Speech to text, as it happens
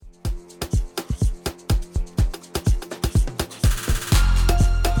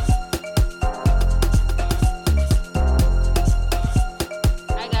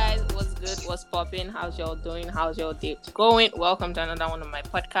feeling? How's y'all doing? How's your day going? Welcome to another one of my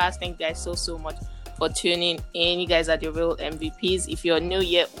podcasts. Thank you guys so much for tuning in. You guys are the real MVPs. If you're new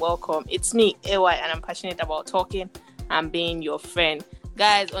yet, welcome. It's me, AY, and I'm passionate about talking and being your friend.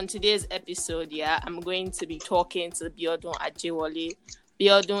 Guys, on today's episode, I'm going to be talking to Biodun Ajewole.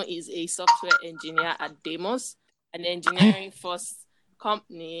 Biodun is a software engineer at Demos, an engineering-first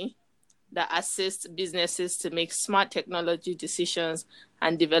company that assists businesses to make smart technology decisions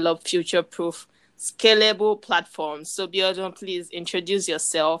and develop future-proof, scalable platforms. So, Biodun, please introduce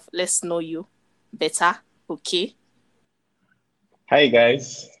yourself. Let's know you better, okay? Hi,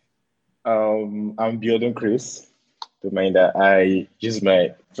 guys. I'm Biodun Chris. Don't mind that I use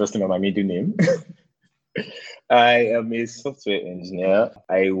my first name and my middle name. I am a software engineer.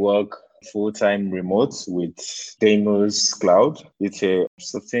 I work full-time remote with Demos Cloud. It's a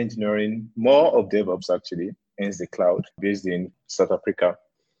software engineering, more of DevOps actually, hence the cloud, based in South Africa.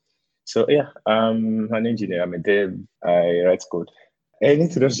 So I'm an engineer. I'm a dev. I write code.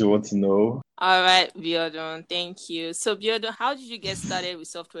 Anything else you want to know? All right, Biodun, thank you. So, Biodun, how did you get started with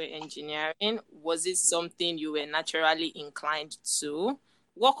software engineering? Was it something you were naturally inclined to?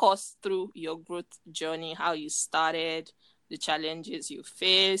 Walk us through your growth journey, how you started, the challenges you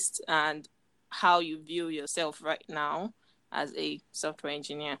faced, and how you view yourself right now as a software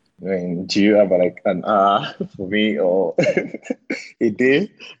engineer. I mean, do you have like an hour for me or a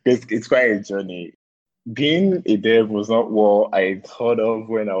day? Because it's quite a journey. Being a dev was not what I thought of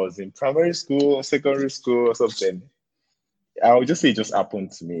when I was in primary school or secondary school or something. I would just say it just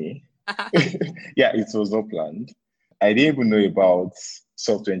happened to me. Yeah, it was not planned. I didn't even know about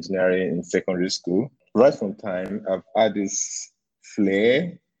software engineering in secondary school. Right from time, I've had this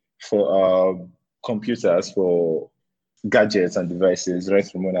flair for computers, for gadgets and devices right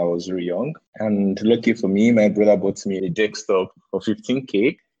from when I was really young. And lucky for me, my brother bought me a desktop for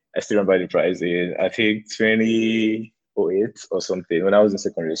 15K. I still remember the price in, I think, 2008 or something when I was in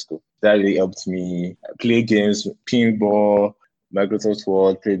secondary school. That really helped me play games, pinball, Microsoft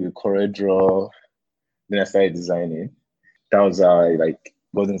Word, played with CorelDRAW. Then I started designing. That was how I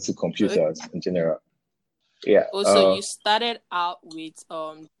got into computers in general. Yeah. Also, you started out with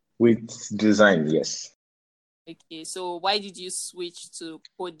design, yes. Okay, so why did you switch to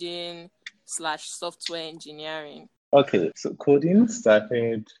coding/software engineering? Okay, so coding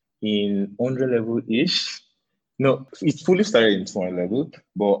started in 100 level-ish. No, it fully started in 200 level,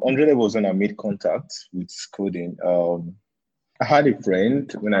 but 100 level was when I made contact with coding. I had a friend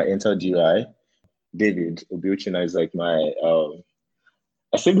when I entered UI, David Obiuchina is like my,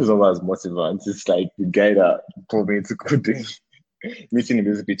 I think he's always motivant. It's like the guy that brought me into coding. Meeting him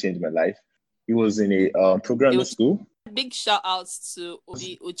basically changed my life. He was in a programming school. Big shout outs to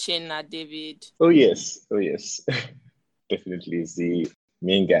Obi Uchenna David. Oh yes. Definitely is the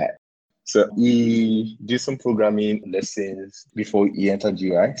main guy. So he did some programming lessons before he entered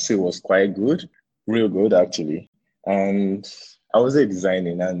UI. So it was quite good, real good actually. And I was there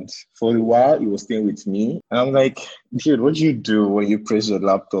designing, and for a while he was staying with me. And I'm like, dude, what do you do when you press your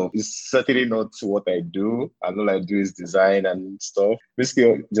laptop? It's certainly not what I do. And all I do is design and stuff,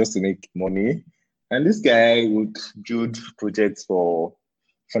 basically just to make money. And this guy would build projects for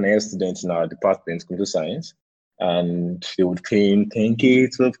final students in our department, computer science. And they would pay him 10K,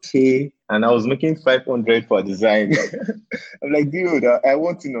 12K, and I was making 500 for design. I'm like, dude, I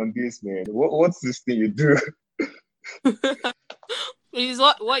want in on this, man. What's this thing you do? Please,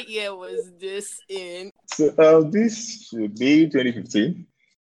 what year was this in? So this should be 2015.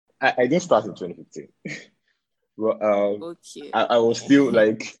 I didn't start in 2015. Well, okay. I was still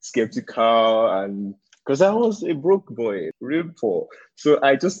skeptical, and because I was a broke boy, real poor. So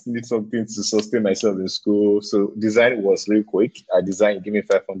I just need something to sustain myself in school. So design was real quick. I designed, give me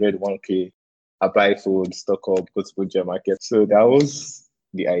 500, 1K, apply food, stock up, go to Fuji market. So that was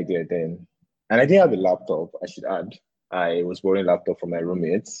the idea then. And I didn't have a laptop, I should add. I was borrowing a laptop from my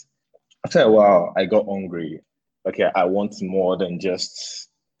roommates. After a while, I got hungry. Okay, I want more than just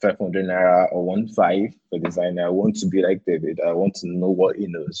 500 naira or 1.5 for designer. I want to be like David. I want to know what he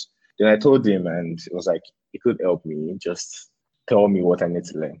knows. Then I told him, and it was like, he could help me, just tell me what I need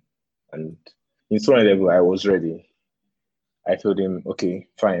to learn. And in 200 level, I was ready. I told him, okay,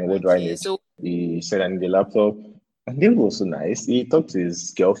 fine, what do I need? So he said I need a laptop. And David was so nice. He talked to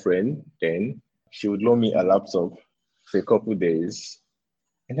his girlfriend then. She would loan me a laptop for a couple of days.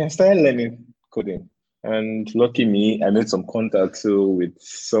 And I started learning coding. And lucky me, I made some contacts with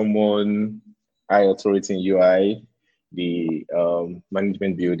someone, high authority in UI, the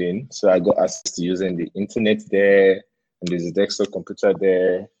management building. So I got access to using the internet there, and there's a desktop computer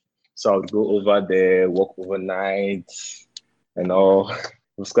there. So I would go over there, work overnight, and all.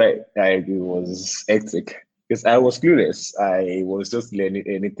 It it was hectic because I was clueless. I was just learning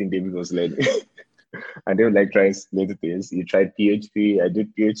anything David was learning. And they were like trying little things. You tried PHP, I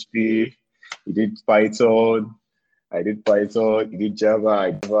did PHP, you did Python, I did Python, you did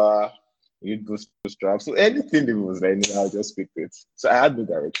Java, Java, you did Bootstrap. So anything David was learning, I'll just pick it. So I had no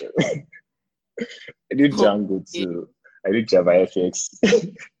direction. I did Django too. I did Java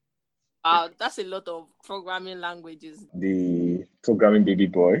FX. That's a lot of programming languages. The programming baby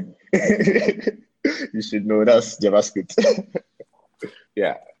boy. You should know that's JavaScript.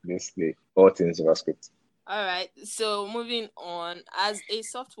 Yeah, basically all things JavaScript. All right. So moving on, as a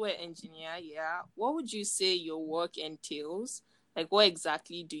software engineer, what would you say your work entails? Like, what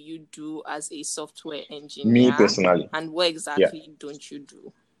exactly do you do as a software engineer? Me personally. And what exactly don't you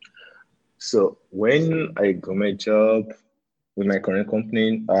do? So when I got my job with my current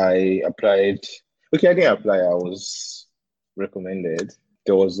company, I applied. Okay, I didn't apply. I was recommended.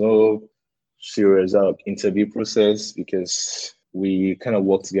 There was no serious interview process because we kind of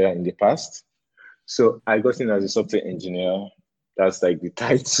worked together in the past. So I got in as a software engineer. That's like the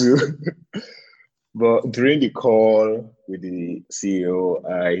title. But during the call with the CEO,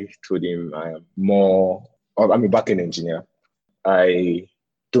 I told him I'm a backend engineer. I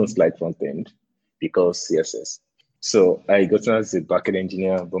don't like front end because CSS. So I got in as a backend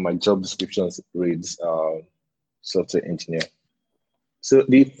engineer, but my job description reads software engineer. So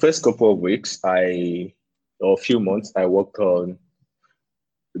the first couple of weeks, or a few months, I worked on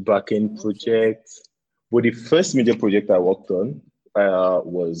the backend project. But the first major project I worked on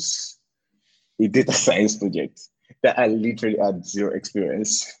was a data science project that I literally had zero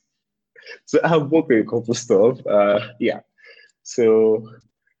experience. So I've worked with a couple stuff. So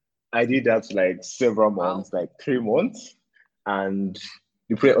I did that for like several months, like 3 months. And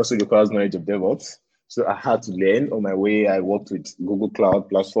the project also requires knowledge of DevOps. So I had to learn on my way. I worked with Google Cloud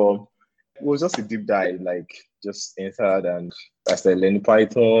Platform. It was just a deep dive, like just entered and I started learning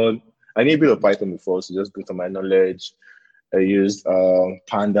Python. I knew a bit of Python before, so just built on my knowledge. I used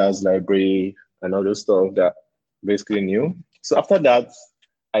Pandas library and all those stuff that basically new. So after that,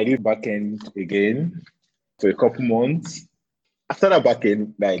 I did backend again for a couple months. After that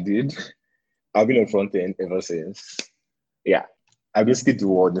backend that I did, I've been on front end ever since. Yeah, I basically do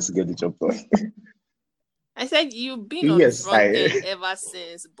all this to get the job done. I said you've been on front end ever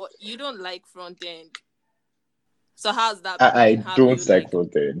since, but you don't like front end. So how's that been? I don't like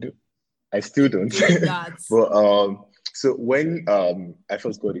front end. I still don't. But so when I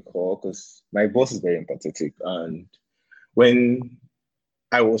first got the call, because my boss is very empathetic, and when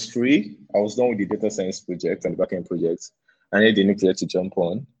I was free, I was done with the data science project and the backend project, and I had the nuclear to jump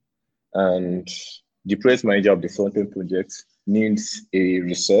on. And the project manager of the front end project needs a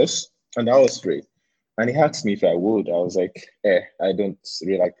resource, and that was free. And he asked me if I would. I was like, I don't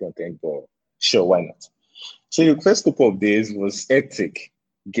really like front end, but sure, why not? So the first couple of days was hectic,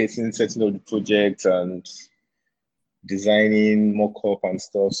 setting up the project and designing mock-up and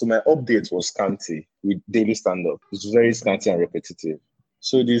stuff. So my update was scanty with daily stand-up. It was very scanty and repetitive.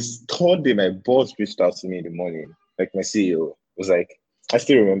 So this third day, my boss reached out to me in the morning, like my CEO was like, I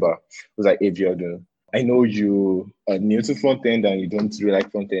still remember, it was like, hey, Biodun, I know you are new to front end and you don't really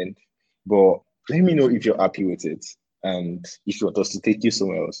like front end, but let me know if you're happy with it and if you want us to take you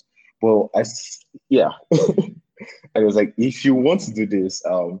somewhere else. But I was like, if you want to do this,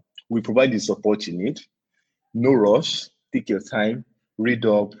 we provide the support you need. No rush, take your time, read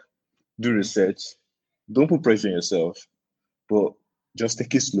up, do research. Don't put pressure on yourself, but just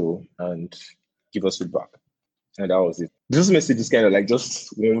take it slow and give us feedback. And that was it. This message is kind of like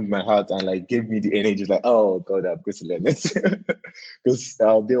just warmed my heart and like gave me the energy, like, oh God, I'm going to learn it. Because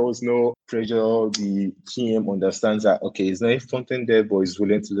there was no pressure. The team understands that, okay, he's not a front-end dev, but he's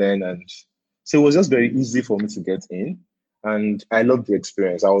willing to learn. And so it was just very easy for me to get in. And I loved the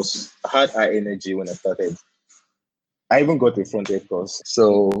experience. I had high energy when I started. I even got a front-end course.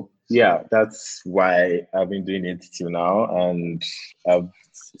 So yeah, that's why I've been doing it till now. And I've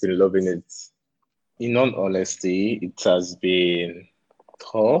been loving it. In all honesty, it has been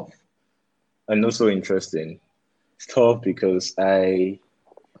tough and also interesting. It's tough because I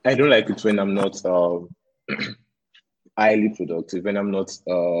don't like it when I'm not highly productive, when I'm not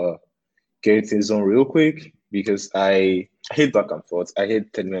getting things done real quick, because I hate back and forth. I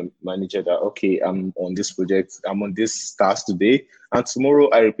hate telling my manager that, okay, I'm on this project, I'm on this task today, and tomorrow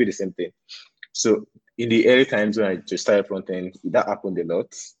I repeat the same thing. So in the early times when I just started front end, that happened a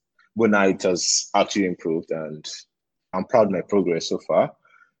lot. But now it has actually improved and I'm proud of my progress so far.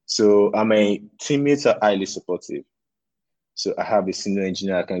 So my teammates are highly supportive. So I have a senior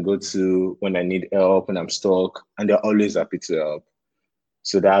engineer I can go to when I need help, when I'm stuck, and they're always happy to help.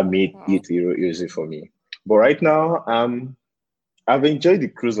 So that made Wow. it easy for me. But right now, I've enjoyed the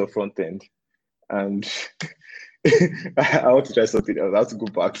cruise of front end, and I want to try something else. I have to go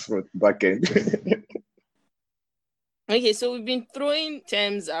back to back end. Okay, so we've been throwing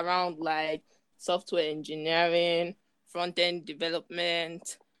terms around like software engineering, front end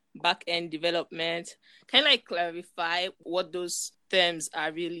development, back end development. Can I clarify what those terms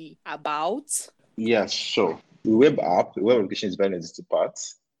are really about? Yeah, sure. The web app, the web application is divided into two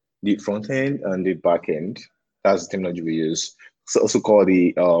parts, the front end and the back end. That's the terminology we use. It's also called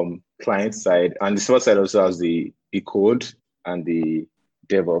the client side, and the server side also has the code and the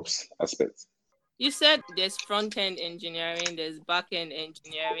DevOps aspect. You said there's front end engineering, there's back end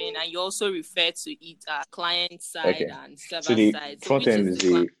engineering, and you also refer to it as client side Okay. and So server the side. So front which end is is the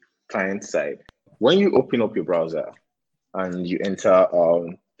client? the client side. When you open up your browser and you enter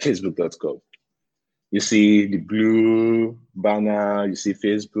facebook.com, you see the blue banner, you see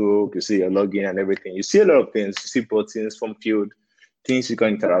Facebook, you see your login and everything. You see a lot of things. You see buttons, form field, things you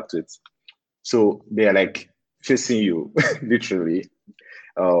can interact with. So they are like facing you, literally.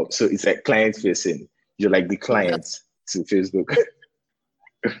 So it's like client facing. You're like the client That's to Facebook.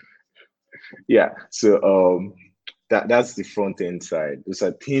 Yeah. So that's the front end side. Those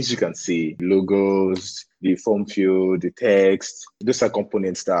are things you can see, logos, the form field, the text. Those are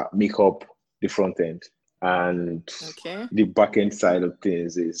components that make up the front end. And okay. the backend side of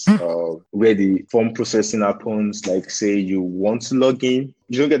things is where the form processing happens. Like, say you want to log in,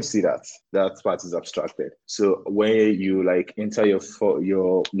 you don't get to see that. That part is abstracted. So when you like enter your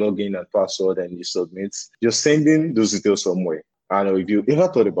login and password and you submit, you're sending those details somewhere. And if you ever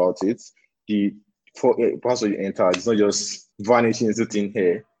thought about it, the password you enter is not just vanishing into thin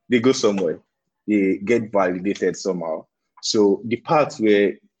air. They go somewhere. They get validated somehow. So the part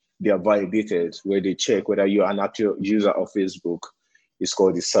where they are validated, where they check whether you're an actual user of Facebook, is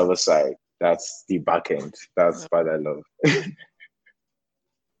called the server side. That's the backend. That's what I love.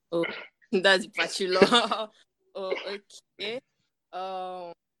 Oh, that's bachelor. Oh, okay.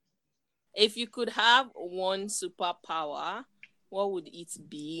 Um, if you could have one superpower, what would it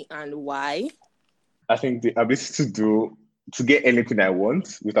be and why? I think the ability to get anything I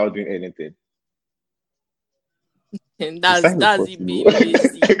want without doing anything. And It's that's kind of that's it possible. being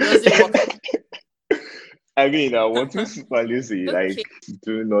lazy. Does it work? I mean, I want to be super lazy, like Okay.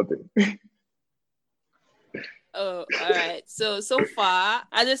 do nothing. Oh, all right. So far,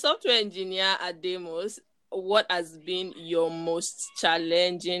 as a software engineer at Demos, what has been your most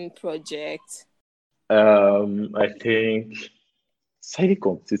challenging project? I think it's highly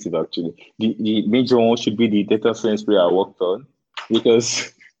competitive actually. The major one should be the data science where I worked on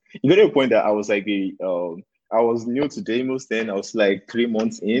because you got to a point that I was like I was new to Demos then. I was like 3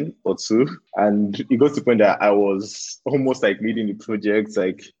 months in or two. And it got to the point that I was almost like leading the project.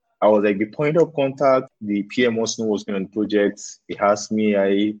 Like I was like the point of contact. The PM also knew what was going on the project. He asked me,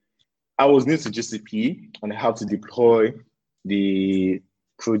 I was new to GCP and I have to deploy the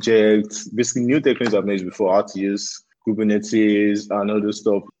project, basically new technologies I've used before, how to use Kubernetes and all those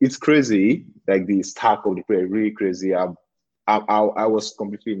stuff. It's crazy, like the stack of the project, really crazy. I was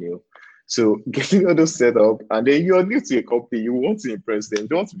completely new. So getting all those set up, and then you're new to a company, you want to impress them, you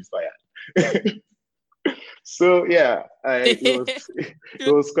don't want to be fired. So yeah, it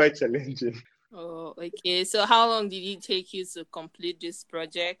was quite challenging. Oh, okay. So how long did it take you to complete this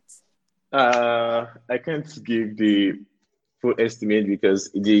project? I can't give the full estimate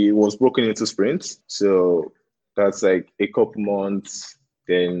because it was broken into sprints. So that's like a couple months.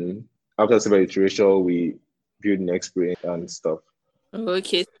 Then after several iteration, we build next sprint and stuff.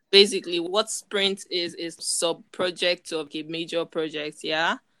 Okay. Basically, what sprint is sub project of a major project.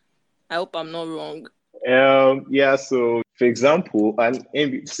 Yeah. I hope I'm not wrong. Yeah, so for example,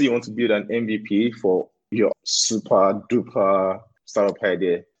 so you want to build an MVP for your super duper startup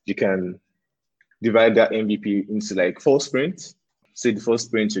idea, you can divide that MVP into like 4 sprints. Say the first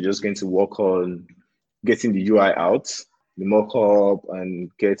sprint, you're just going to work on getting the UI out, the mockup, and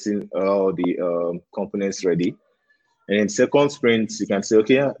getting all the components ready. And in second sprint, you can say,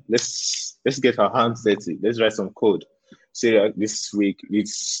 okay, yeah, let's get our hands dirty. Let's write some code. Say this week,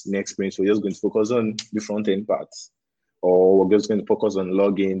 this next sprint, we're just going to focus on the front end parts, or we're just going to focus on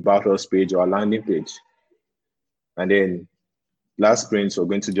login, battles page, or landing page. And then last sprint, we're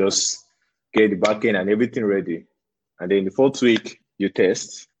going to just get the backend and everything ready. And then the fourth week, you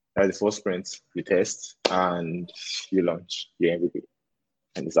test. That's the first sprint, you test and you launch your MVP.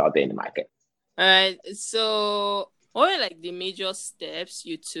 And it's out there in the market. All right. So, what were like the major steps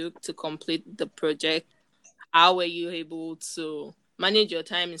you took to complete the project? How were you able to manage your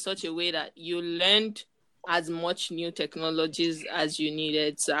time in such a way that you learned as much new technologies as you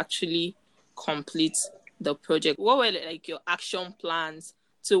needed to actually complete the project. What were like your action plans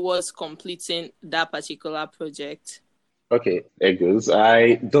towards completing that particular project? Okay, there goes.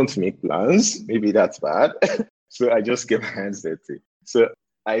 I don't make plans. Maybe that's bad. So I just get my hands dirty. So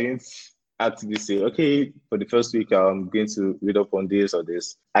I didn't actively say, okay, for the first week, I'm going to read up on this or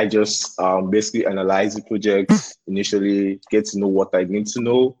this. I just basically analyze the project initially, get to know what I need to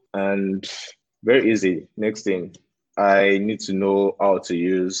know, and very easy. Next thing, I need to know how to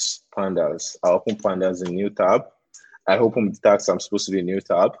use Pandas. I open Pandas in a new tab. I open the tags I'm supposed to be in a new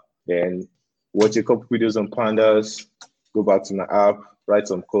tab. Then watch a couple videos on Pandas, go back to my app, write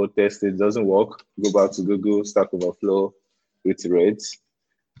some code, test it. Doesn't work, go back to Google, Stack Overflow, iterate,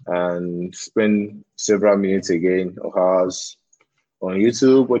 and spend several minutes again or hours on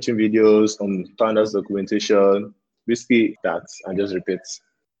YouTube watching videos on Pandas documentation. Basically that, and just repeat.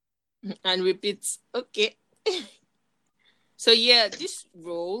 And repeat. Okay. So yeah,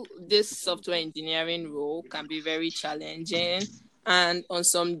 this software engineering role can be very challenging. And on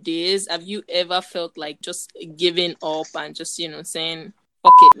some days, have you ever felt like just giving up and just, saying,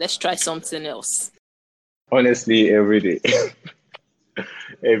 okay, let's try something else? Honestly, every day.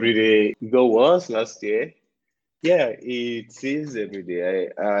 Every day. Go was last year. Yeah, it is every day.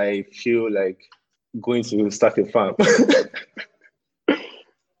 I feel like going to start a farm.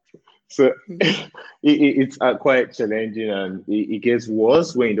 So it's quite challenging, and it gets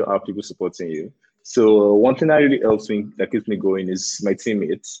worse when you don't have people supporting you. So one thing that really helps me, that keeps me going, is my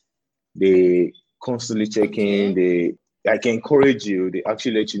teammates. They constantly check in. Okay. They like encourage you. They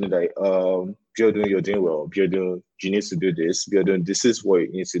actually let you know that Bjordan, you're doing well. Bjordan, you need to do this. Bjordan, this is what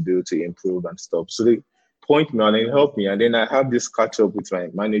you need to do to improve and stuff. So they point me on and help me. And then I have this catch up with my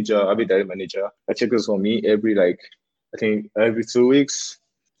manager, Abby direct manager. I check this for me every I think every 2 weeks,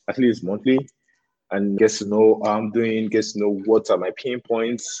 at least monthly, and gets to know how I'm doing, gets to know what are my pain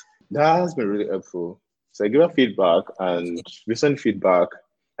points. That has been really helpful. So I give her feedback, and recent feedback,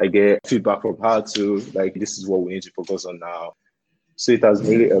 I get feedback from her too, like this is what we need to focus on now. So it has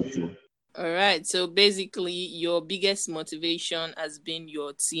really helped me. All right. So basically, your biggest motivation has been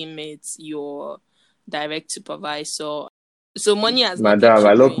your teammates, your direct supervisor. So money has not kept Madam, you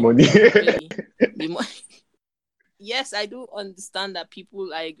I love going, money. really. Yes, I do understand that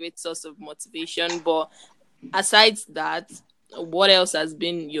people are a great source of motivation, but aside that, what else has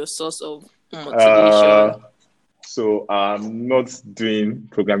been your source of motivation? So I'm not doing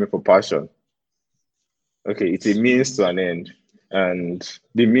programming for passion. Okay, it's a means to an end, and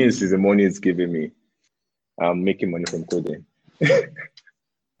the means is the money it's giving me. I'm making money from coding.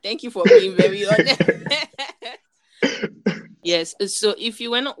 Thank you for being very honest. Yes. So if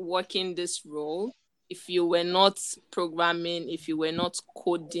you were not working this role, if you were not programming, if you were not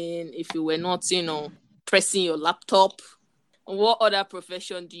coding, if you were not, pressing your laptop, what other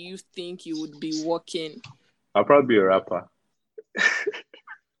profession do you think you would be working? I'll probably be a rapper.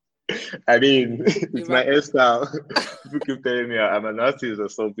 I mean, it's my hairstyle. People keep telling me I'm an artist or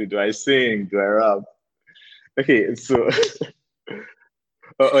something. Do I sing? Do I rap? Okay, so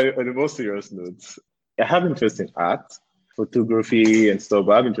on the most serious notes, I have interest in art, photography and stuff,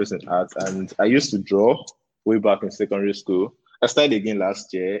 but I have interest in art. And I used to draw way back in secondary school. I started again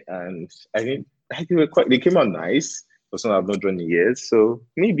last year, and I think they came out nice for some I've not drawn in years. So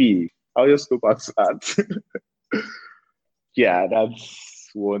maybe I'll just go back to art. Yeah, that's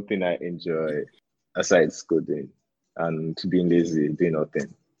one thing I enjoy aside coding and being lazy, doing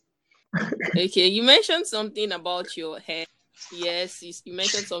nothing. Okay, you mentioned something about your hair. Yes, you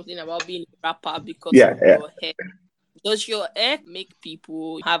mentioned something about being a rapper because of your hair. Does your hair make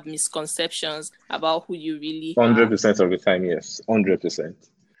people have misconceptions about who you really are? 100% of the time, yes. 100%.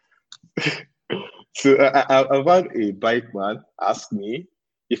 So I've had a bike man ask me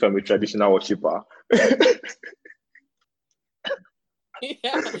if I'm a traditional worshiper.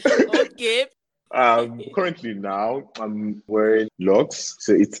 Yeah. Okay. Currently now I'm wearing locks,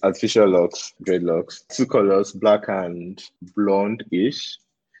 so it's artificial locks, dreadlocks, 2 colors, black and blonde-ish,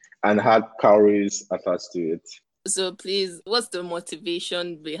 and had cowries attached to it. So please, what's the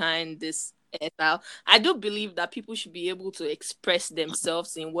motivation behind this hairstyle? I do believe that people should be able to express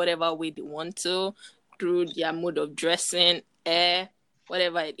themselves in whatever way they want to through their mode of dressing, hair,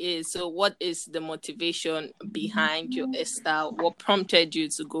 whatever it is. So what is the motivation behind your hairstyle? What prompted you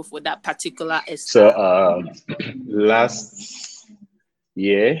to go for that particular hairstyle? So last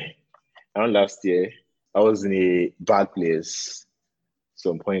year, I was in a bad place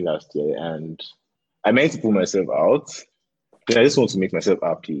some point last year, and I meant to pull myself out. Then I just want to make myself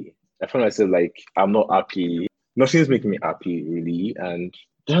happy. I found myself like I'm not happy. Nothing's making me happy really, and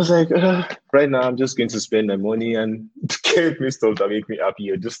I was like, right now I'm just going to spend my money and get me stuff that make me happy,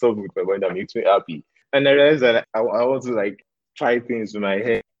 or just stuff with my money that makes me happy. And I realized that I want to like try things with my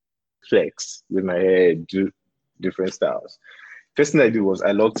hair, flex with my hair, do different styles. First thing I did was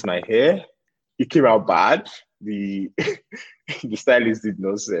I locked my hair. It came out bad. The the stylist did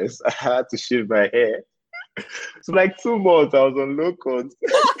no sense. I had to shave my hair. So like 2 months I was on low cut.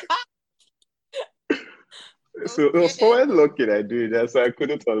 So it was Okay. someone lucky I did that, so I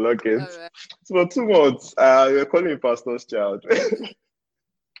couldn't unlock it. All right. So for 2 months, we were calling me pastor's child.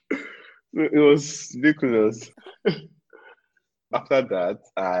 It was ridiculous. After that,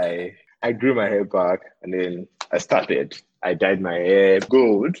 I grew my hair back, and then I started. I dyed my hair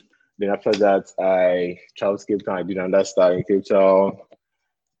gold. Then after that, I traveled Cape Town. I did another style in Cape Town.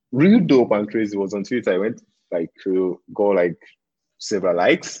 Real dope and crazy was on Twitter. I went like to go like several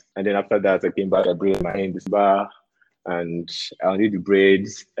likes, and then after that, I came back. I braided my hair in this bar, and I did the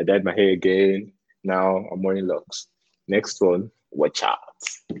braids. I dyed my hair again. Now I'm wearing locks. Next one, watch out.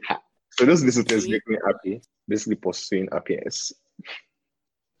 So those little things Okay. make me happy. Basically, pursuing happiness.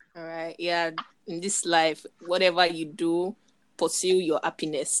 All right. Yeah. In this life, whatever you do, pursue your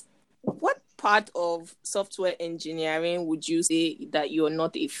happiness. What part of software engineering would you say that you're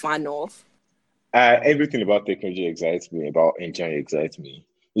not a fan of? Everything about technology excites me, about engineering excites me.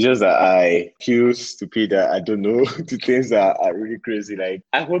 It's just that I feel stupid that I don't know the things that are really crazy. Like,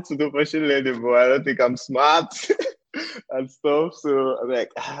 I want to do machine learning, but I don't think I'm smart and stuff. So I'm like,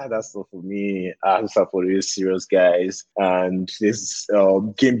 that's not for me. Those are for real serious guys. And this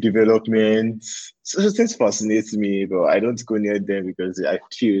game development. So those things fascinate me, but I don't go near them because I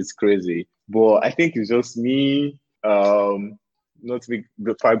feel it's crazy. But I think it's just me. Not to be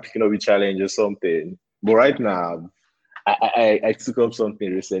probably picking up a challenge or something. But right now, I took up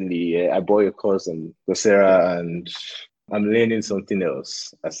something recently. I bought a course on Coursera, and I'm learning something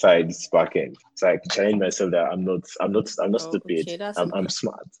else aside this backend. So I challenge myself that I'm not Oh, stupid. okay, that's I'm nice.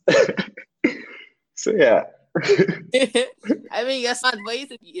 smart. So yeah. I mean, you're smart, but you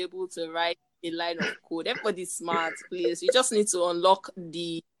to be able to write a line of code. Everybody's smart, please. You just need to unlock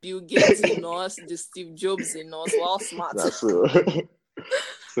the Bill Gates in us, the Steve Jobs in us. We're all smart. That's so.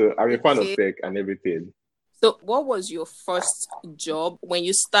 So I'm a fan of Okay. tech and everything. So, what was your first job when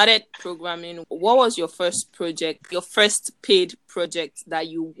you started programming? What was your first project, your first paid project that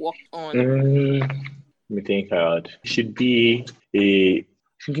you worked on? Let me think hard. Should be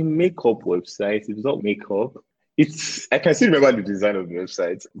makeup website. It's not makeup. It's I can still remember the design of the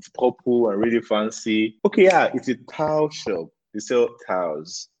website. It's purple and really fancy. Okay, yeah, it's a towel shop. They sell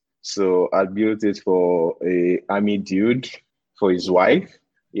towels. So I built it for a army dude for his wife.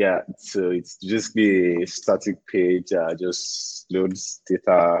 Yeah, so it's just a static page, just loads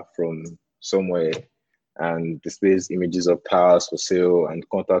data from somewhere and displays images of towels for sale and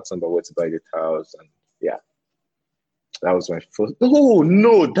contact number where to buy the towels. And yeah, that was my first. Oh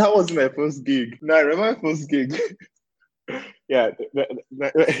no, that was my first gig. No, I remember my first gig. Yeah,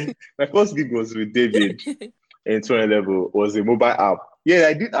 my first gig was with David in 20 level. Was a mobile app. Yeah,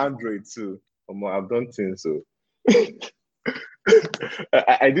 I did Android too. I've done things so.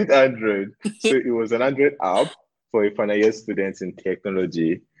 I did Android. So it was an Android app for a final year student in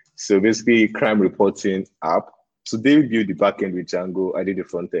technology. So basically, crime reporting app. So they built the backend with Django. I did the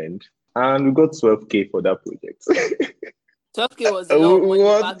front end, and we got 12K for that project. 12K was a lot of money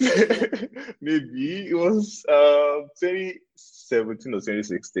What? back then. Maybe it was 2017 or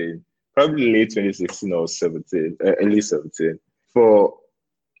 2016. Probably late 2016 or 17, early 17 for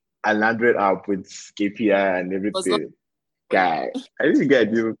an Android app with KPI and It was not everything. money. Guy, I think guy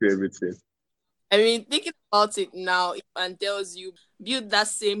did everything. I mean, thinking about it now, if and tells you build that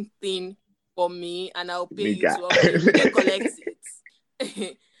same thing for me and I'll pay you Nigga. 12K, would you collect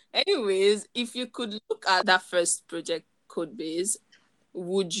it? Anyways, if you could look at that first project code base,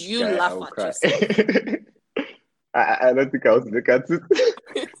 would you Guy, I laugh will at cry. yourself? I don't think I was look at it.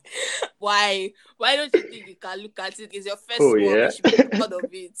 Why? Why don't you think you can look at it? It's your Oh first one. yeah. You should be proud of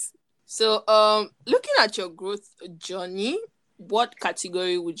it. So, looking at your growth journey, what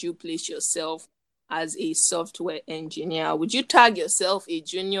category would you place yourself as a software engineer? Would you tag yourself a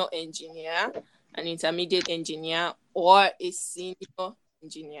junior engineer, an intermediate engineer, or a senior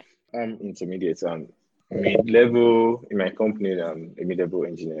engineer? I'm intermediate. I'm mid-level in my company. I'm a mid-level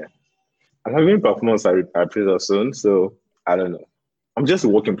engineer. I'm having performance appraisal soon, so I don't know. I'm just a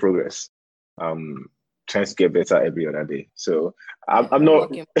work in progress. Trying to get better every other day. So I'm not,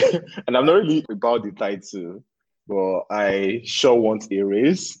 Working. and I'm not really about the title, but I sure want a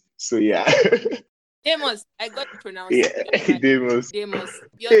raise. So yeah, Demos, I got the yeah, pronunciation right. Demos. Demos,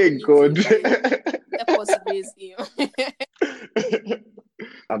 Hey Bjorn needs God. a raise. Help us raise him.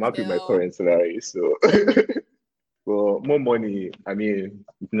 I'm happy with my tell. current salary. So, well, more money, I mean,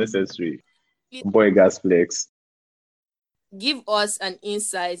 it's necessary. Boy, gas flex. Give us an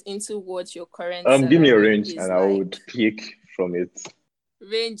insight into what your current Give me a salary range is and I like. would pick from it.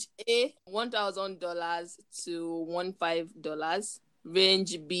 Range A, $1,000 to $15.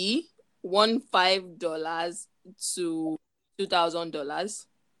 Range B, $15 to $2,000.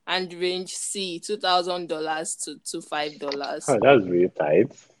 And range C, $2,000 to $25. Oh, that's really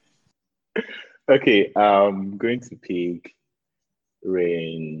tight. Okay, I'm going to pick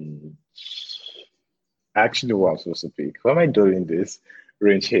range. I actually know what I'm supposed to pick. Why am I doing this?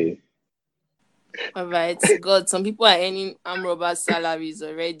 Range A. All right. God, some people are earning arm robber salaries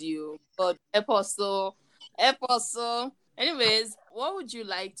already. Oh. God, help us so. Help us so. Anyways, what would you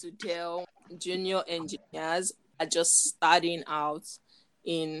like to tell junior engineers are just starting out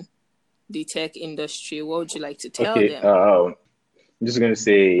in the tech industry? What would you like to tell Okay, them? I'm just gonna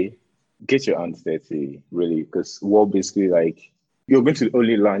say, get your hands dirty, really, because what basically like you're going to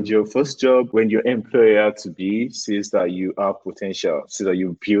only land your first job when your employer to be sees that you have potential, sees that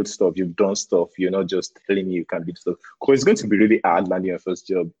you've built stuff, you've done stuff. You're not just telling me you can build stuff. Because it's going to be really hard landing your first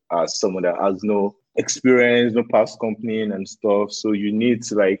job as someone that has no experience, no past company and stuff. So you need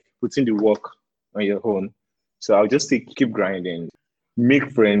to like put in the work on your own. So I'll just say keep grinding.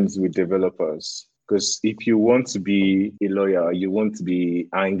 Make friends with developers. Because if you want to be a lawyer, you want to be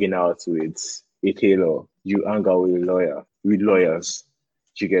hanging out with a tailor, you hang out with a lawyer, with lawyers.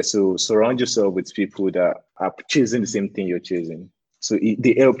 You get so surround yourself with people that are chasing the same thing you're chasing. So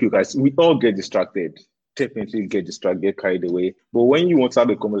they help you guys. We all get distracted. Definitely get distracted, get carried away. But when you want to have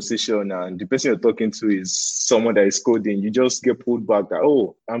a conversation and the person you're talking to is someone that is coding, you just get pulled back that,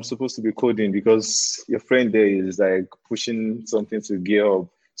 oh, I'm supposed to be coding because your friend there is like pushing something to gear up.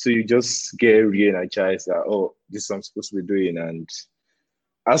 So you just get re-energized that, oh, this is what I'm supposed to be doing. And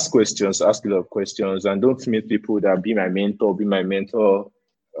ask questions, ask a lot of questions, and don't meet people that be my mentor, be my mentor.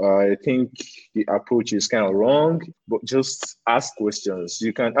 I think the approach is kind of wrong, but just ask questions.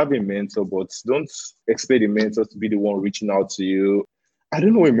 You can have a mentor, but don't expect the mentor to be the one reaching out to you. I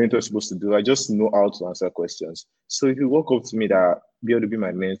don't know what a mentor is supposed to do. I just know how to answer questions. So if you walk up to me that be able to be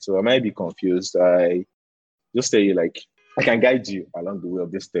my mentor, I might be confused. I just tell you like I can guide you along the way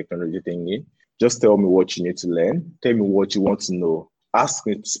of this technology thingy. Just tell me what you need to learn. Tell me what you want to know. Ask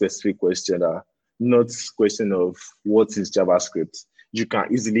me specific question, not question of what is JavaScript. You can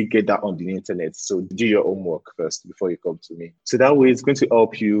easily get that on the internet. So do your homework first before you come to me. So that way it's going to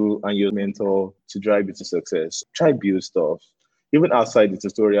help you and your mentor to drive you to success. Try build stuff. Even outside the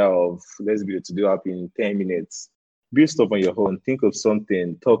tutorial of let's build a to-do app in 10 minutes, build stuff on your own. Think of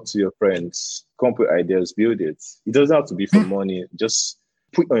something, talk to your friends, come up with ideas, build it. It doesn't have to be for money. Just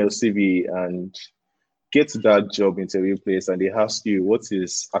put on your CV and get to that job interview place and they ask you, what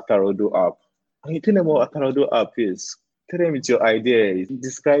is Atarodo app? And you tell them what Atarodo app is. Tell them it's your idea.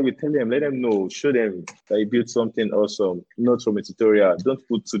 Describe it. Tell them, let them know. Show them that you built something awesome, not from a tutorial. Don't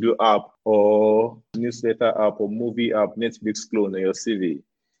put to-do app or newsletter app or movie app, Netflix clone on your CV.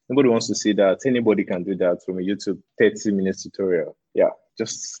 Nobody wants to see that. Anybody can do that from a YouTube 30 minutes tutorial. Yeah,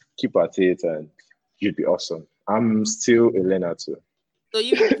 just keep at it and you'd be awesome. I'm still a learner too. So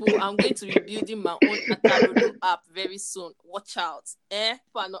you people, I'm going to be building my own Atarodo app very soon. Watch out. If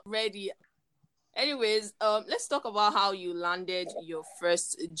I'm not ready. Anyways, let's talk about how you landed your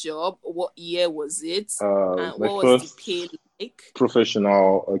first job. What year was it? And My what was the first pay like?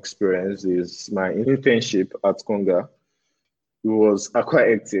 professional experience is my internship at Konga. It was quite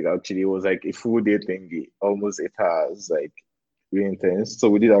hectic actually. It was like a full day thingy, almost 8 hours, like really intense. So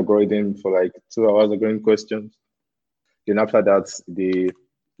we did algorithm for like 2 hours, algorithm questions. Then after that, they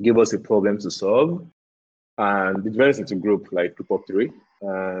gave us a problem to solve and divided us into group, like group of three,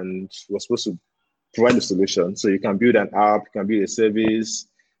 and we're supposed to provide the solution. So you can build an app, you can build a service,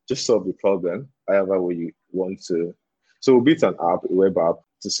 just solve the problem, however way you want to. So we built an app, a web app,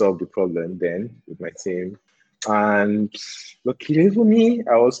 to solve the problem then with my team. And luckily for me,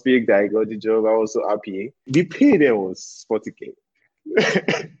 I was big that I got the job. I was so happy. The pay there was 40K.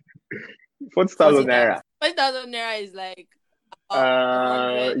 40,000 naira. 40,000 naira is like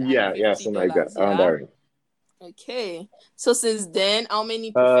 $150, Yeah, something like that. Around that yeah? range. Okay. So since then, how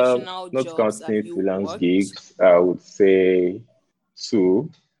many professional Not jobs have counting you freelance worked? gigs, I would say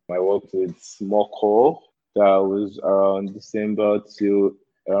two. I worked with Smoko. That was around December to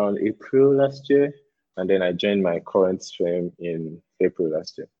around April last year. And then I joined my current stream in April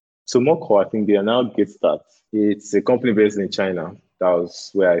last year. So Moko, I think they are now GitStart. It's a company based in China. That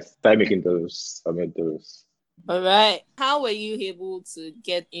was where I started making those. I made those. All right. How were you able to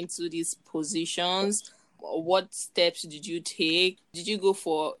get into these positions? What steps did you take? Did you go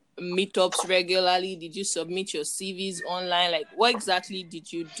for meetups regularly? Did you submit your CVs online? Like, what exactly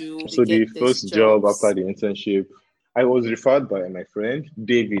did you do to So the get these first job after jobs? the internship, I was referred by my friend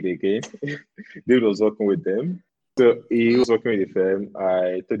David again. David was working with them. So he was working with the firm.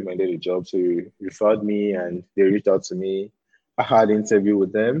 I told him I did a job, so he referred me and they reached out to me. I had an interview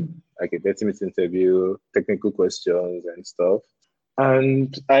with them, like a 30-minute interview, technical questions and stuff.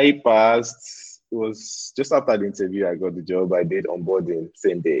 And I passed. It was just after the interview I got the job. I did onboarding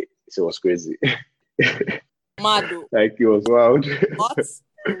same day. So it was crazy. Mado. Like it was wild. What?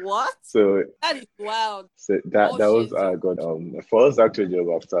 What? So That is wild. that Oh was shit. I got my first actual job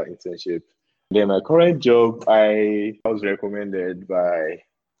after internship. Then my current job, I was recommended by,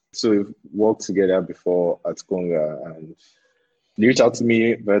 so we've worked together before at Konga, and they reached out to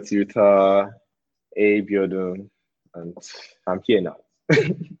me, Vertuta, A. Biodun, and I'm here now.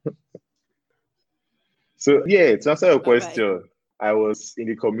 So yeah, to answer your All right. question, I was in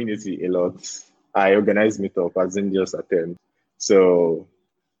the community a lot. I organized meetup as in just attend. So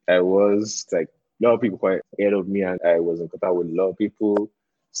I was like a lot of people quite ahead of me, and I was in contact with a lot of people.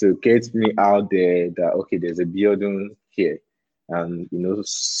 So it gets me out there that okay, there's a building here, and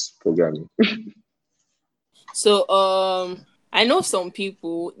programming. So I know some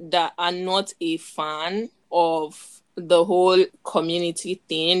people that are not a fan of the whole community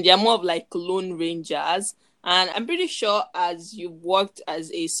thing. They're more of like lone rangers. And I'm pretty sure as you've worked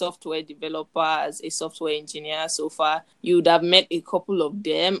as a software developer, as a software engineer so far, you would have met a couple of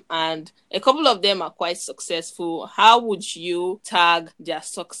them, and a couple of them are quite successful. How would you tag their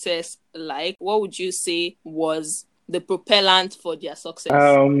success like? What would you say was the propellant for their success?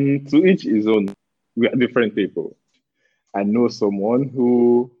 To each his own. We are different people. I know someone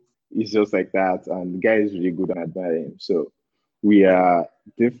who is just like that, and the guy is really good and I admire him. So we are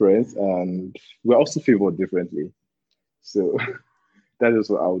different, and we're also favored differently. So that is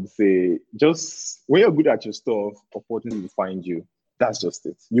what I would say. Just when you're good at your stuff, opportunity will find you. That's just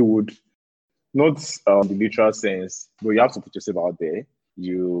it. You would not the literal sense, but you have to put yourself out there.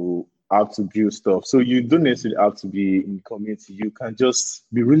 You have to build stuff. So you don't necessarily have to be in the community. You can just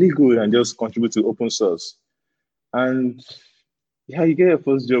be really good and just contribute to open source. And yeah, you get a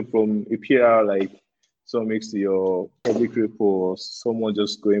first job from a PR, like someone makes to your public repo, or someone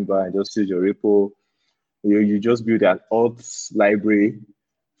just going by and just sees your repo. You just build an auth library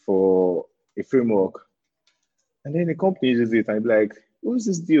for a framework. And then the company uses it and be like, what's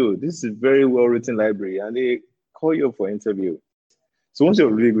this deal? This is a very well written library. And they call you up for interview. So once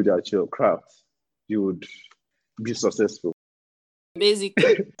you're really good at your craft, you would be successful.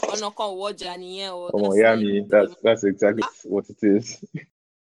 Basically, that's Oh yeah, like me. the That's exactly what it is.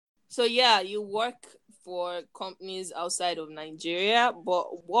 So yeah, you work for companies outside of Nigeria,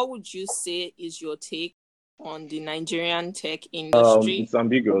 but what would you say is your take on the Nigerian tech industry? It's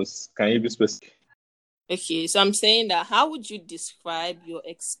ambiguous. Can you be specific? Okay, so I'm saying that how would you describe your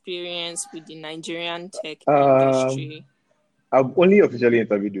experience with the Nigerian tech Um, industry? I've only officially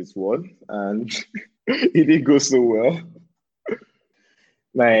interviewed with one, and it didn't go so well.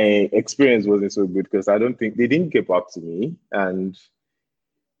 My experience wasn't so good because I don't think they didn't get back to me. And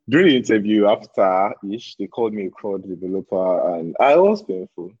during the interview after ish, they called me a crowd developer, and I was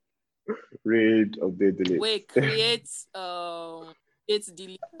painful. Read, update, delete. Wait, create it's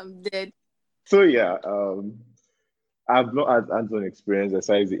delete. I'm dead. So yeah, I've not had hands-on experience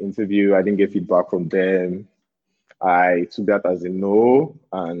besides the interview. I didn't get feedback from them. I took that as a no,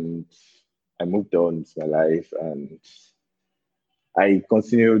 and I moved on with my life, and I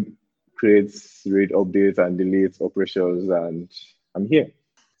continued create, read, updates, and delete operations, and I'm here.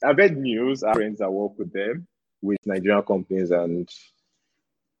 I've heard news. I have friends that work with them, with Nigerian companies, and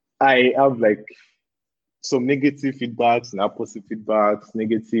I have like some negative feedbacks and positive feedbacks.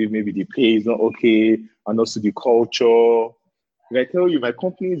 Negative, maybe the pay is not okay, and also the culture. Like I tell you, my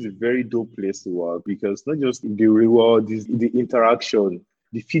company is a very dope place to work because not just the reward, the interaction,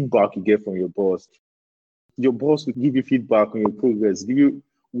 the feedback you get from your boss. Your boss will give you feedback on your progress, give you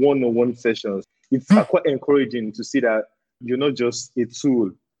one-on-one sessions. It's quite encouraging to see that you're not just a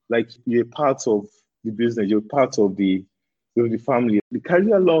tool, like you're part of the business, you're part of the family. They carry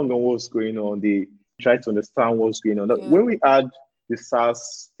you along on what's going on. They try to understand what's going on. Yeah. When we had the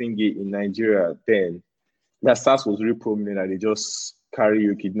SARS thingy in Nigeria, then that SARS was really prominent and they just carry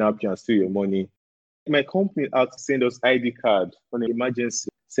you, kidnap you, and steal your money. My company had to send us ID card on an emergency,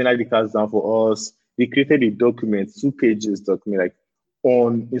 send ID cards down for us. They created a document, 2 pages document, like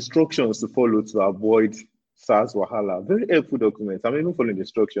on instructions to follow to avoid SARS Wahala. Very helpful document. I'm even following the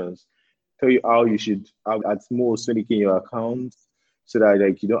instructions. Tell you how you should have at most 20K in your account. so that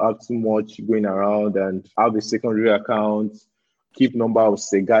like you don't have too much going around and have a secondary account, keep number of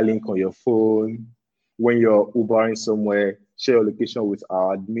Sega link on your phone. When you're Ubering somewhere, share your location with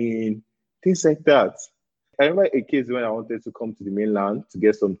our admin, things like that. I remember a case when I wanted to come to the mainland to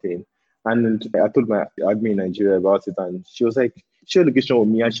get something. And I told my admin in Nigeria about it, and she was like, share location with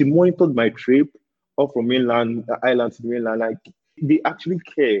me. And she monitored my trip up from mainland, island to the mainland. Like, they actually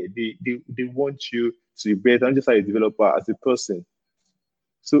care. They want you to be better, not just as a developer, as a person.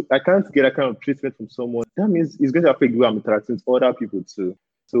 So I can't get that kind of treatment from someone. That means it's going to affect the way I'm interacting with other people too.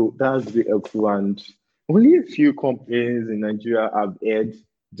 So that's very helpful. And only a few companies in Nigeria have heard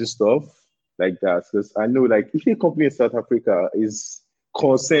this stuff like that. Because I know, like, if a company in South Africa is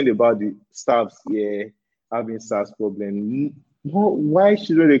concerned about the staffs here having SARS problem, why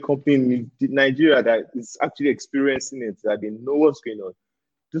shouldn't a company in Nigeria that is actually experiencing it, that they know what's going on,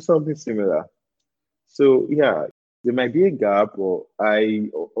 do something similar? So yeah, there might be a gap, or I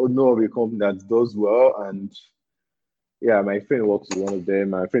know of a company that does well, and yeah, my friend works with one of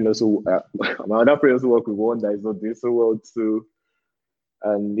them. My friend also, my other friend also works with one that is not doing so well too.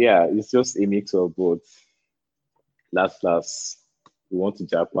 And yeah, it's just a mix of both. Last, we want to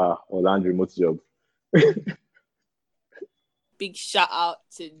japa or land remote job. Big shout out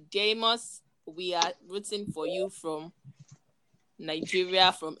to Deimos. We are rooting for you from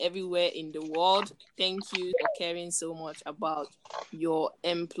Nigeria, from everywhere in the world. Thank you for caring so much about your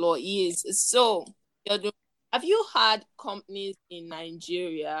employees. So, have you had companies in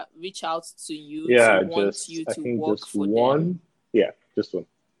Nigeria reach out to you to want you to work for them? Yeah, just one.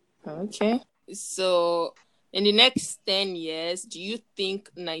 Okay. So, in the next 10 years, do you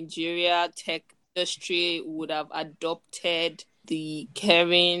think Nigeria tech industry would have adopted the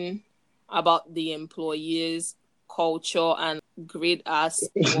caring about the employees culture and great ass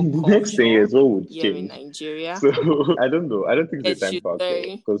work next 10 years, what would here change in Nigeria? So I don't know. I don't think it's a time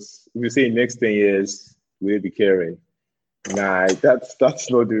factor, because if you say next 10 years, will you be caring? Nah,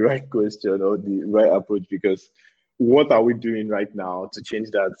 that's not the right question or the right approach, because what are we doing right now to change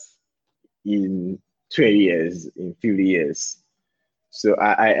that in 20 years, in 50 years? So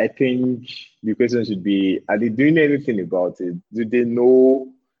I think the question should be, are they doing anything about it? Do they know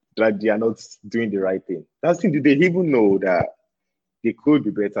that they are not doing the right thing? That's the thing. Do they even know that they could be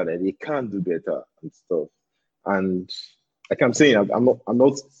better, that they can do better and stuff? And like I'm saying, I'm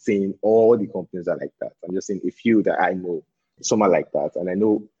not saying all the companies are like that. I'm just saying a few that I know, some are like that, and I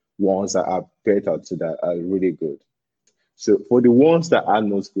know ones that are better to that are really good. So for the ones that are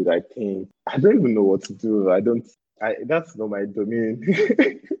not good, I think I don't even know what to do. That's not my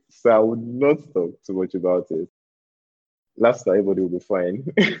domain. So I would not talk too much about it. Last time, everybody will be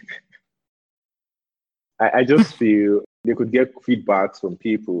fine. I just feel they could get feedbacks from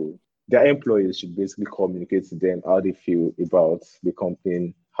people. Their employees should basically communicate to them how they feel about the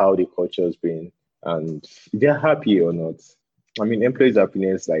company, how the culture has been, and if they're happy or not. I mean, employees'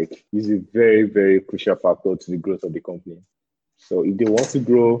 happiness is a very, very crucial factor to the growth of the company. So if they want to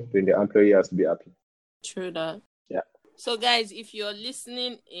grow, then the employee has to be happy. True that. Yeah. So guys, if you're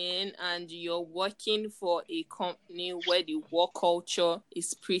listening in and you're working for a company where the work culture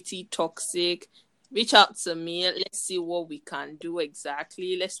is pretty toxic, reach out to me. Let's see what we can do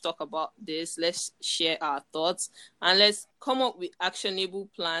exactly. Let's talk about this. Let's share our thoughts, and let's come up with actionable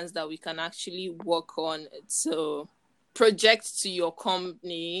plans that we can actually work on to project to your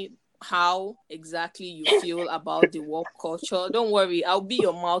company how exactly you feel about the work culture. Don't worry, I'll be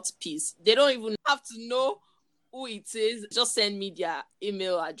your mouthpiece. They don't even have to know who it is. Just send me their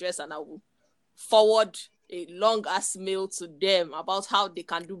email address and I will forward a long ass mail to them about how they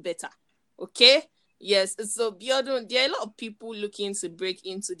can do better. Okay? Yes. So Biodun, there are a lot of people looking to break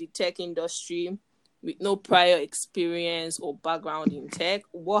into the tech industry with no prior experience or background in tech.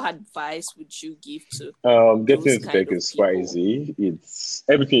 What advice would you give to getting into tech is quite easy. It's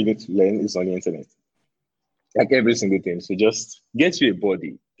everything you need to learn is on the internet. Like every single thing. So just get you a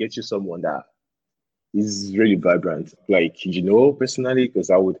body, get you someone that is really vibrant. Like, personally, because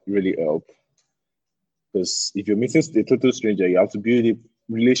that would really help. Because if you're meeting a total stranger, you have to build a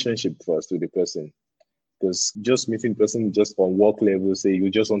relationship first with the person. Because just meeting the person just on work level, say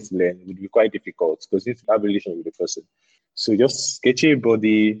you just want to learn, would be quite difficult, because you need to have a relationship with the person. So just get your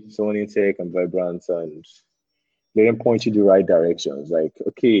body, someone in tech and vibrant, and let them point you the right directions. Like,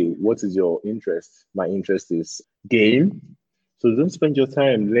 okay, what is your interest? My interest is game. So don't spend your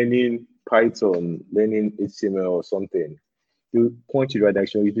time learning Python, learning HTML or something. You point you the right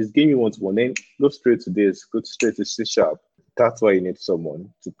direction. If it's game you want to, then go straight to this, go straight to C#. That's why you need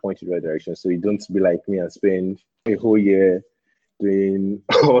someone to point you the right direction. So you don't be like me and spend a whole year doing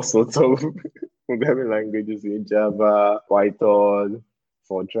all sorts of programming languages in Java, Python,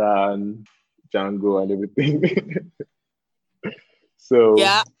 Fortran, Django, and everything. So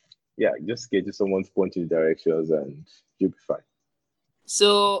Yeah. yeah, just get to someone's point in directions and you'll be fine.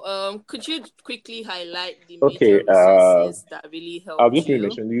 So, could you quickly highlight the Okay, major resources that really I'm helped just going to you?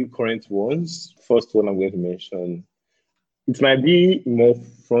 mention the current ones. First one I'm going to mention, it might be more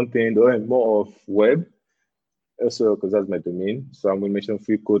front end or more of web, also because that's my domain. So I'm going to mention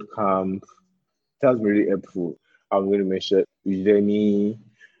Free Code Camp. That's really helpful. I'm going to mention Udemy.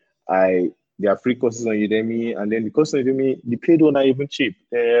 There are free courses on Udemy, and then the courses on Udemy, the paid one are even cheap.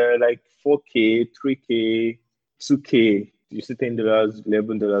 They're like 4K, 3K, 2K. You see $10,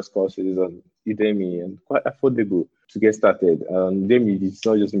 $11 courses on Udemy, and quite affordable to get started. Udemy, it's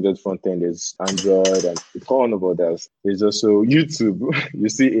not just front end. There's Android and a ton of others. There's also YouTube. You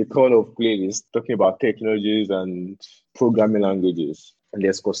see a ton of playlists talking about technologies and programming languages. And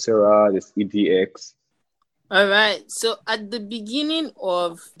there's Coursera, there's EDX. All right. So at the beginning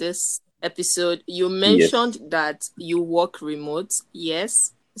of this episode, you Yes. mentioned that you work remote.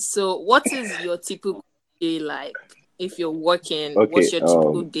 Yes. So what is your typical day like? If you're working, Okay. what's your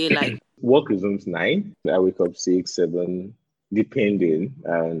typical day like? Work resumes 9. I wake up 6, 7, depending,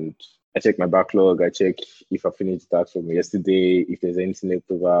 and I check my backlog. I check if I finished tasks from yesterday, if there's anything left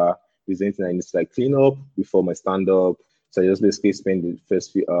over, if there's anything I need to like clean up before my stand up. So I just basically spend the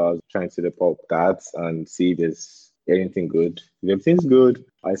first few hours trying to report that and see if there's anything good. If everything's good,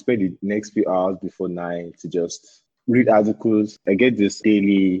 I spend the next few hours before 9 to just read articles. I get this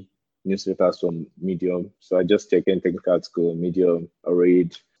daily newsletters from Medium. So I just check in technical article, Medium, or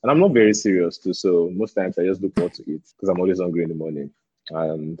read. And I'm not very serious too. So most times I just look forward to it because I'm always hungry in the morning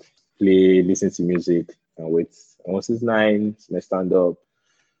and listen to music and wait. And once it's 9, it's my stand up.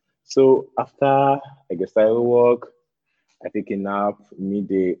 So after I get started with work, I take a nap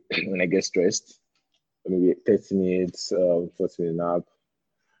midday when I get stressed, maybe 30 minutes, 40-minute nap.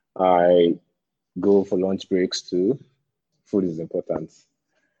 I go for lunch breaks too. Food is important.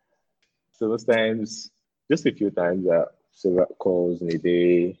 So most times, just a few times, several calls in a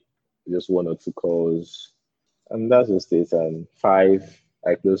day, just 1 or 2 calls. And that's just it. And 5,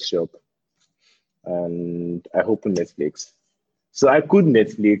 I close shop and I open Netflix. So I could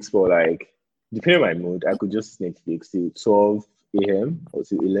Netflix for like, depending on my mood, I could just Netflix till 12 a.m. or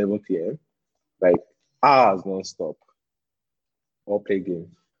till 11 p.m. Like hours non-stop or play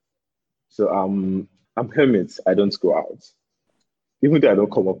games. So I'm hermit. I don't go out. Even though I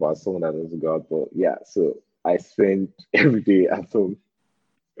don't come up as someone that doesn't go out, but yeah, so I spend every day at home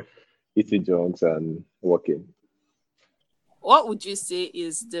eating junks and working. What would you say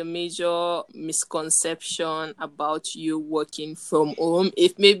is the major misconception about you working from home?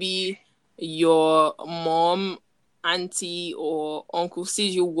 If maybe your mom, auntie, or uncle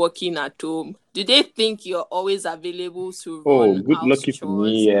sees you working at home, do they think you're always available to Oh, run good house lucky for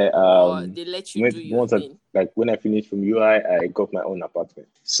me. chores, Yeah, or they let you do your once thing? like when I finished from UI, I got my own apartment,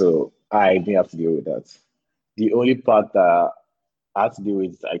 so I didn't have to deal with that. The only part that I had to deal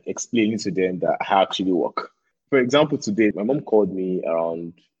with is like explaining to them that I actually work. For example, today my mom called me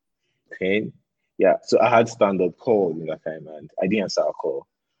around 10. Yeah, so I had stand-up call in that time and I didn't answer her call.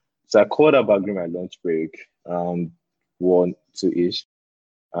 So I called her back during my lunch break around 1, 2-ish.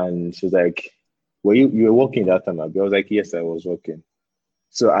 And she was like, you were working that time, Abi?" I was like, yes, I was working.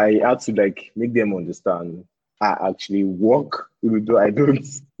 So I had to like make them understand I actually work, even though I don't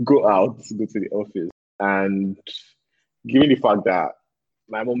go out to go to the office. And given the fact that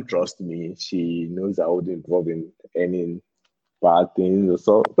my mom trusts me, she knows I wouldn't involve in any bad things or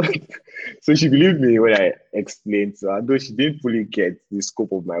so. So she believed me when I explained to her, though she didn't fully get the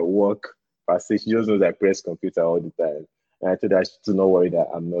scope of my work. But she just knows I press computer all the time. And I told her to not worry that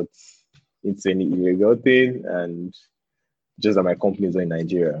I'm not into any illegal thing and just that my company is in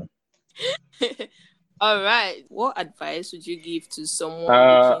Nigeria. All right. What advice would you give to someone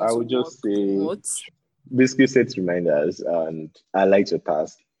looking I to would work just say remote? basically set reminders and highlight your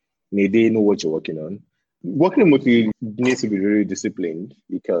task. May they know what you're working on. Working remotely needs to be really disciplined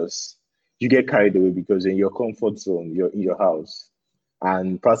because you get carried away because in your comfort zone, you're in your house.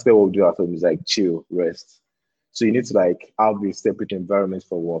 And practically what we do at home is like chill, rest. So you need to like have a separate environment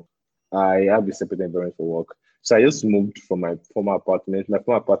for work. I have a separate environment for work. So I just moved from my former apartment. My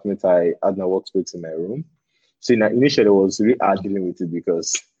former apartment, I had my workspace in my room. So initially it was really hard dealing with it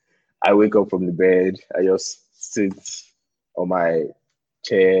because I wake up from the bed, I just sit on my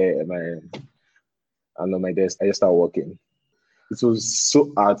chair and on my desk, I just start working. It was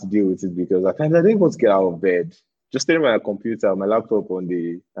so hard to deal with it because at times I didn't want to get out of bed. Just staring at my computer, my laptop on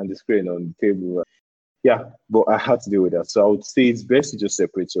the screen on the table. Yeah, but I had to deal with that. So I would say it's best to just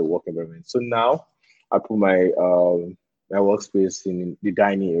separate your work environment. So now I put my workspace in the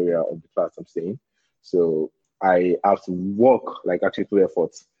dining area of the flat I'm staying. So I have to walk, like actually put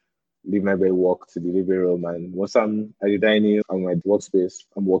effort, leave my bed, walk to the living room, and once I'm at the dining on my workspace,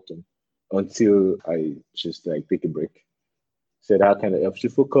 I'm working until I just like take a break. So that kind of helps you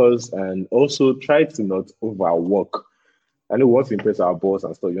focus and also try to not overwork. I know we want to impress our boss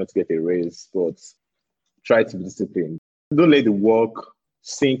and stuff, you want to get a raise, but try to be disciplined. Don't let the work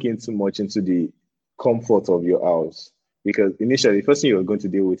sink in too much into the comfort of your house. Because initially, the first thing you're going to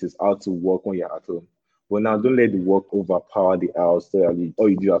deal with is how to work when you're at home. But now, don't let the work overpower the house. So that all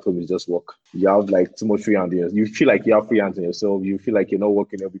you do at home is just work. You have like too much free hand. You feel like you have free hands on yourself. You feel like you're not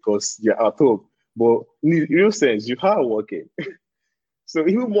working there because you're at home. But in real sense, you are working. So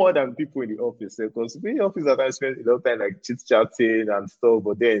even more than people in the office, because in the office, at times spend a lot of time like chit chatting and stuff.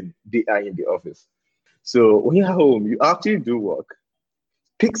 But then they are in the office. So when you're home, you actually do work.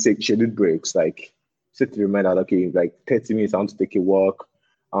 Take scheduled breaks, like set a reminder, okay, like 30 minutes, I want to take a walk,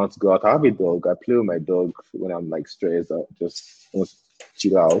 I want to go out. I have a dog. I play with my dog when I'm like stressed. I just want to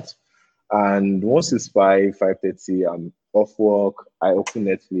chill out. And once it's 5:30, I'm off work. I open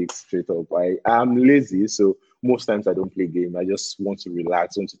Netflix straight up. I'm lazy, so most times I don't play game. I just want to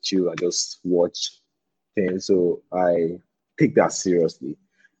relax, want to chill, and just watch things. So I take that seriously.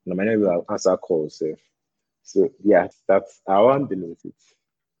 And I might not answer calls. So yeah, that's how I'm dealing with it.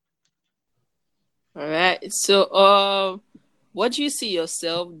 All right. So, what do you see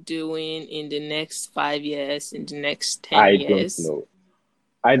yourself doing in the next 5 years, in the next ten I don't years? know.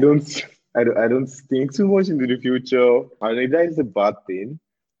 I don't I don't think too much into the future. I know that is a bad thing,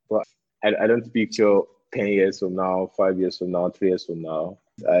 but I don't picture 10 years from now, 5 years from now, 3 years from now.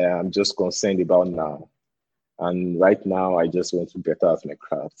 I am just concerned about now. And right now I just want to better at my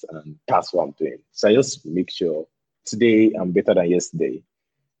craft and that's what I'm doing. So I just make sure today I'm better than yesterday.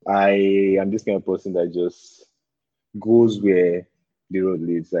 I am this kind of person that just goes where the road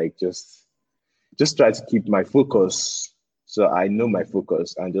leads. Like just try to keep my focus. So I know my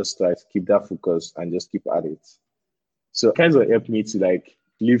focus and just try to keep that focus and just keep at it. So it kind of helped me to like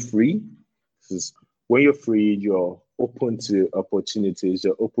live free. Because when you're free, you're open to opportunities,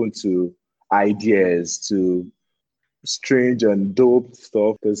 you're open to ideas, to strange and dope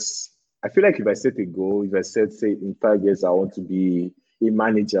stuff. Because I feel like if I set a goal, if I said, say, in 5 years, I want to be a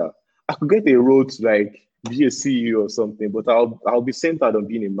manager, I could get a role to like be a CEO or something, but I'll be centered on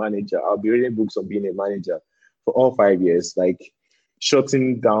being a manager. I'll be reading books on being a manager for all 5 years, like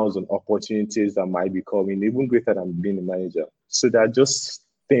shutting down on opportunities that might be coming, even greater than being a manager. So that I just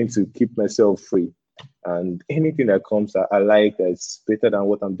tend to keep myself free. And anything that comes that I like that's better than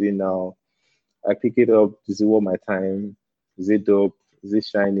what I'm doing now, I pick it up. Is it worth my time? Is it dope? Is it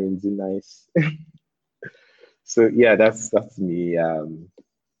shining? Is it nice? So yeah, that's me. I'm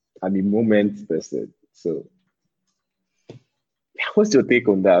a moment person. So what's your take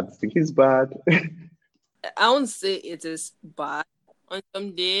on that? Think it's bad? I won't say it is bad. On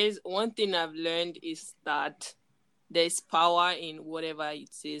some days, one thing I've learned is that there's power in whatever it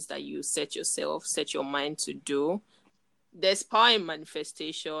is that you set your mind to do. There's power in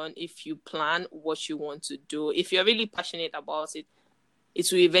manifestation if you plan what you want to do. If you're really passionate about it, it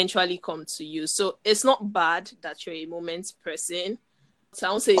will eventually come to you. So it's not bad that you're a moment person. So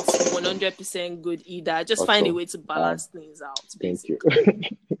I won't say it's 100% good either. Just find a Awesome. way to balance things out, Thank you.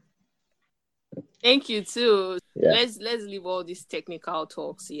 basically. Thank you too. Yeah. Let's leave all these technical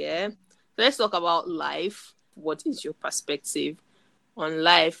talks here. Let's talk about life. What is your perspective on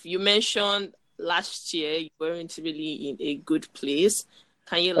life? You mentioned last year you weren't really in a good place.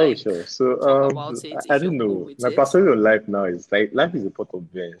 Can you Oh, like sure. So, talk about it I if you're don't cool know. with My it? perspective on life now is like life is a pot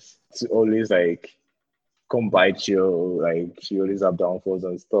of beans. To always like come bite you, like you always have downfalls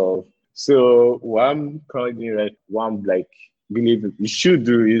and stuff. So what I'm currently doing, right, what I'm like believe you should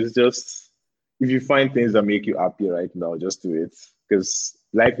do is just if you find things that make you happy right now, just do it. Because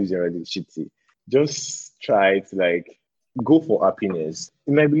life is already shitty. Just try to like go for happiness.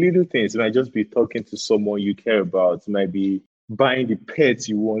 It might be little things. It might just be talking to someone you care about. It might be buying the pets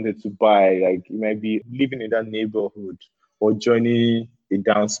you wanted to buy. Like it might be living in that neighborhood or joining a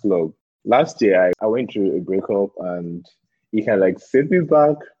dance club. Last year, I went through a breakup and it kind of like set me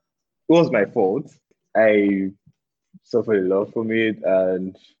back. It was my fault. I suffered a lot from it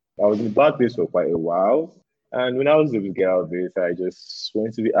and I was in a bad place for quite a while. And when I was able to get out of it, I just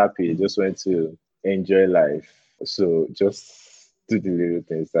wanted to be happy, just wanted to enjoy life. So just do the little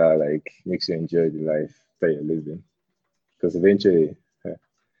things that like makes you enjoy the life that you're living. Because eventually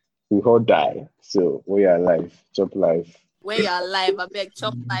we all die. So we are alive, chop life. when you're alive, I beg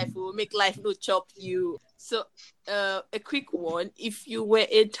chop life, will make life no chop you. So a quick one. If you were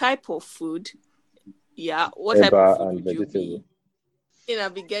a type of food, what type of Eba food and would you vegetable. be? I'll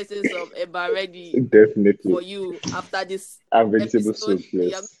be getting some eba ready Definitely. for you after this And vegetable episode. soup,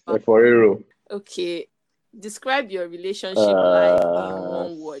 yes. For real. Okay. Describe your relationship life in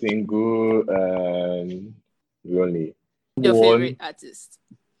one word. Single and lonely. Your favorite One. artist.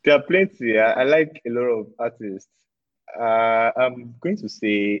 There are plenty. I like a lot of artists. I'm going to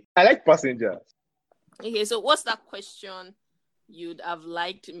say I like Passengers. Okay, so what's that question you'd have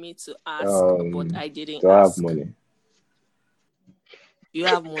liked me to ask, but I didn't Do I have ask? money? You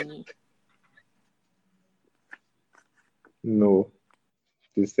have money. No.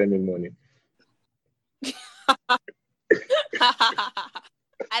 Please send me money. I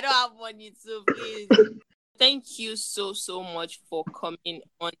don't have money, so please. Thank you so much for coming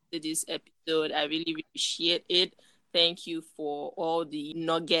on to this episode. I really appreciate it. Thank you for all the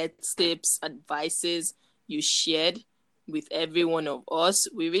nuggets, tips, advices you shared with every one of us.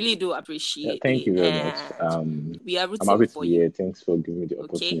 We really do appreciate it. Thank you very much. We are I'm rooting happy to for be you. here. Thanks for giving me the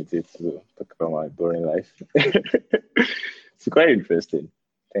opportunity to talk about my boring life. It's quite interesting.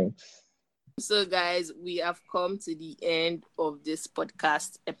 Thanks. So, guys, we have come to the end of this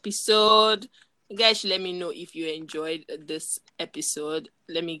podcast episode. You guys should let me know if you enjoyed this episode.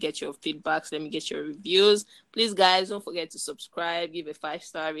 Let me get your feedbacks. Let me get your reviews. Please, guys, don't forget to subscribe, give a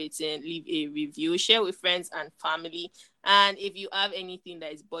 5-star rating, leave a review, share with friends and family. And if you have anything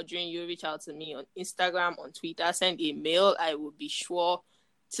that is bothering you, reach out to me on Instagram, on Twitter, send a mail. I will be sure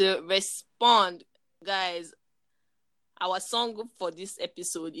to respond. Guys, our song for this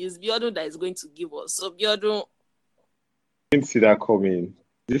episode is Biodun that is going to give us. So, Biodun. I didn't see that coming.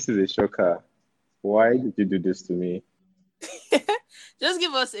 This is a shocker. Why did you do this to me? Just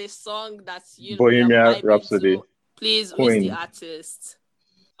give us a song that's Bohemian Rhapsody. To. Please, who's the artist?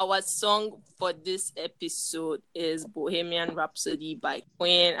 Our song for this episode is Bohemian Rhapsody by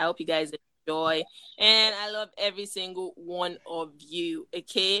Queen. I hope you guys enjoy. And I love every single one of you.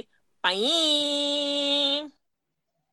 Okay? Bye.